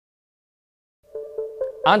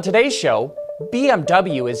On today's show,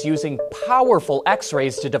 BMW is using powerful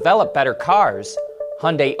X-rays to develop better cars.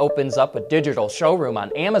 Hyundai opens up a digital showroom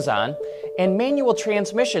on Amazon, and manual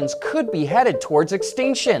transmissions could be headed towards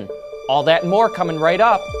extinction. All that and more coming right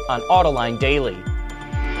up on Autoline Daily.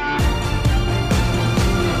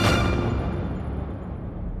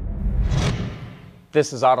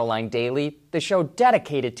 This is Autoline Daily, the show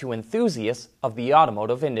dedicated to enthusiasts of the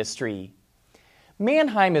automotive industry.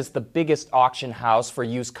 Manheim is the biggest auction house for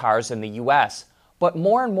used cars in the U.S., but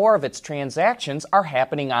more and more of its transactions are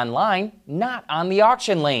happening online, not on the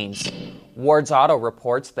auction lanes. Ward's Auto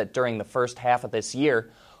reports that during the first half of this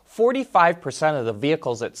year, 45% of the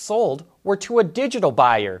vehicles it sold were to a digital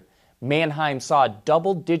buyer. Manheim saw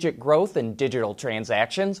double-digit growth in digital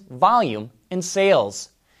transactions, volume, and sales.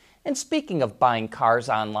 And speaking of buying cars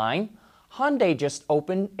online, Hyundai just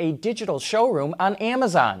opened a digital showroom on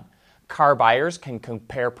Amazon. Car buyers can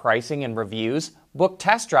compare pricing and reviews, book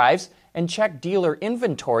test drives, and check dealer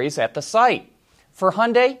inventories at the site. For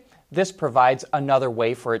Hyundai, this provides another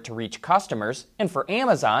way for it to reach customers, and for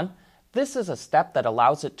Amazon, this is a step that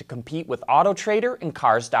allows it to compete with AutoTrader and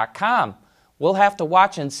Cars.com. We'll have to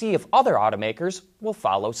watch and see if other automakers will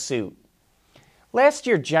follow suit. Last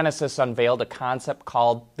year, Genesis unveiled a concept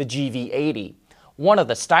called the GV80. One of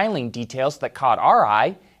the styling details that caught our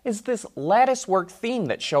eye is this latticework theme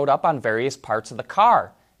that showed up on various parts of the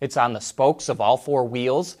car. It's on the spokes of all four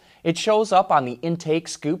wheels, it shows up on the intake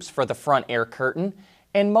scoops for the front air curtain,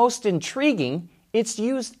 and most intriguing, it's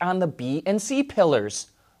used on the B and C pillars.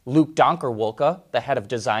 Luke Donkerwolke, the head of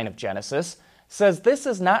design of Genesis, says this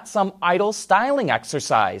is not some idle styling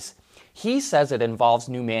exercise. He says it involves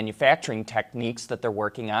new manufacturing techniques that they're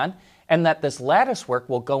working on, and that this latticework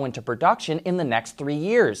will go into production in the next 3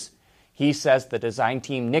 years. He says the design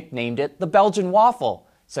team nicknamed it the Belgian waffle,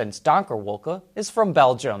 since Donkerwolke is from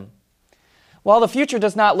Belgium. While the future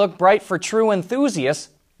does not look bright for true enthusiasts,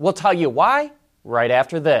 we'll tell you why right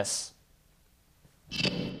after this.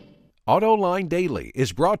 Autoline Daily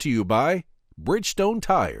is brought to you by Bridgestone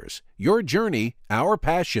Tires, your journey, our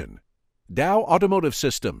passion. Dow Automotive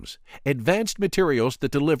Systems, advanced materials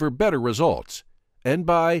that deliver better results. And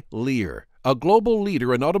by Lear, a global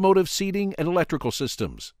leader in automotive seating and electrical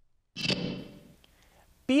systems.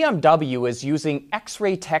 BMW is using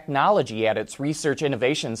X-ray technology at its Research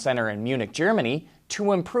Innovation Center in Munich, Germany,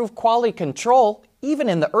 to improve quality control even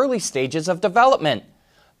in the early stages of development.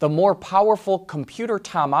 The more powerful computer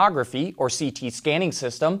tomography, or CT scanning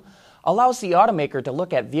system, allows the automaker to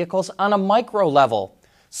look at vehicles on a micro level,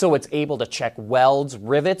 so it's able to check welds,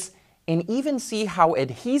 rivets, and even see how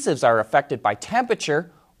adhesives are affected by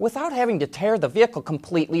temperature without having to tear the vehicle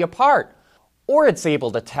completely apart. Or it's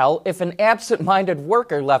able to tell if an absent-minded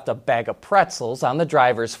worker left a bag of pretzels on the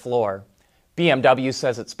driver's floor. BMW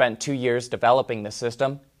says it spent 2 years developing the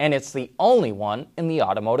system, and it's the only one in the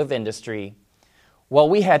automotive industry. Well,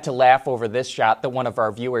 we had to laugh over this shot that one of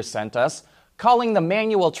our viewers sent us, calling the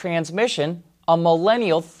manual transmission a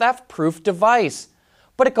millennial theft-proof device.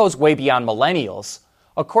 But it goes way beyond millennials.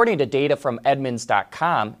 According to data from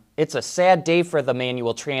Edmunds.com, it's a sad day for the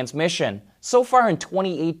manual transmission. So far in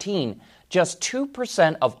 2018, just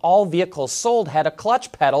 2% of all vehicles sold had a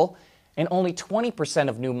clutch pedal, and only 20%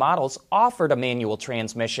 of new models offered a manual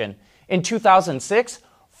transmission. In 2006,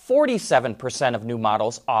 47% of new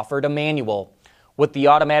models offered a manual. With the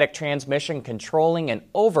automatic transmission controlling an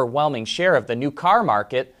overwhelming share of the new car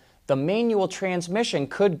market, the manual transmission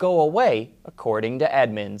could go away, according to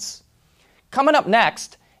Edmunds. Coming up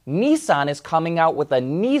next, Nissan is coming out with a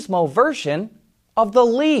Nismo version of the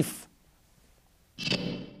Leaf.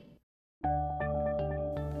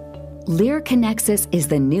 Lear Connexus is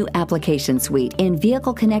the new application suite in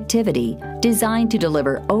vehicle connectivity designed to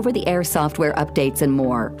deliver over-the-air software updates and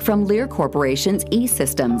more from Lear Corporation's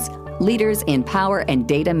E-Systems, leaders in power and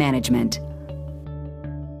data management.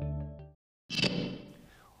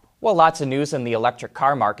 Well, lots of news in the electric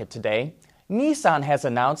car market today. Nissan has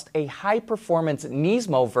announced a high-performance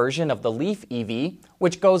Nismo version of the Leaf EV,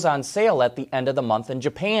 which goes on sale at the end of the month in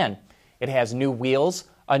Japan. It has new wheels,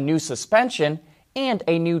 a new suspension, and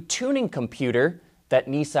a new tuning computer that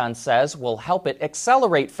Nissan says will help it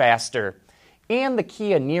accelerate faster. And the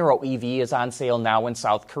Kia Niro EV is on sale now in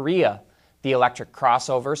South Korea. The electric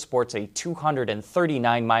crossover sports a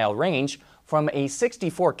 239-mile range from a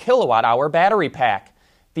 64 kilowatt-hour battery pack.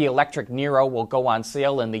 The electric Niro will go on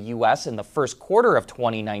sale in the U.S. in the first quarter of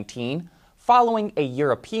 2019, following a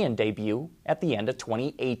European debut at the end of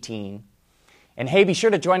 2018. And hey, be sure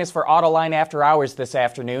to join us for Autoline After Hours this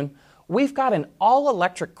afternoon. We've got an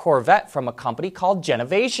all-electric Corvette from a company called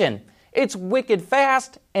Genovation. It's wicked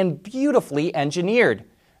fast and beautifully engineered.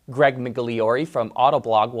 Greg Migliori from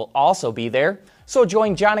Autoblog will also be there, so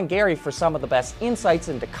join John and Gary for some of the best insights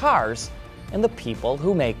into cars and the people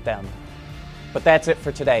who make them. But that's it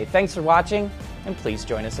for today. Thanks for watching, and please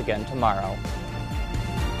join us again tomorrow.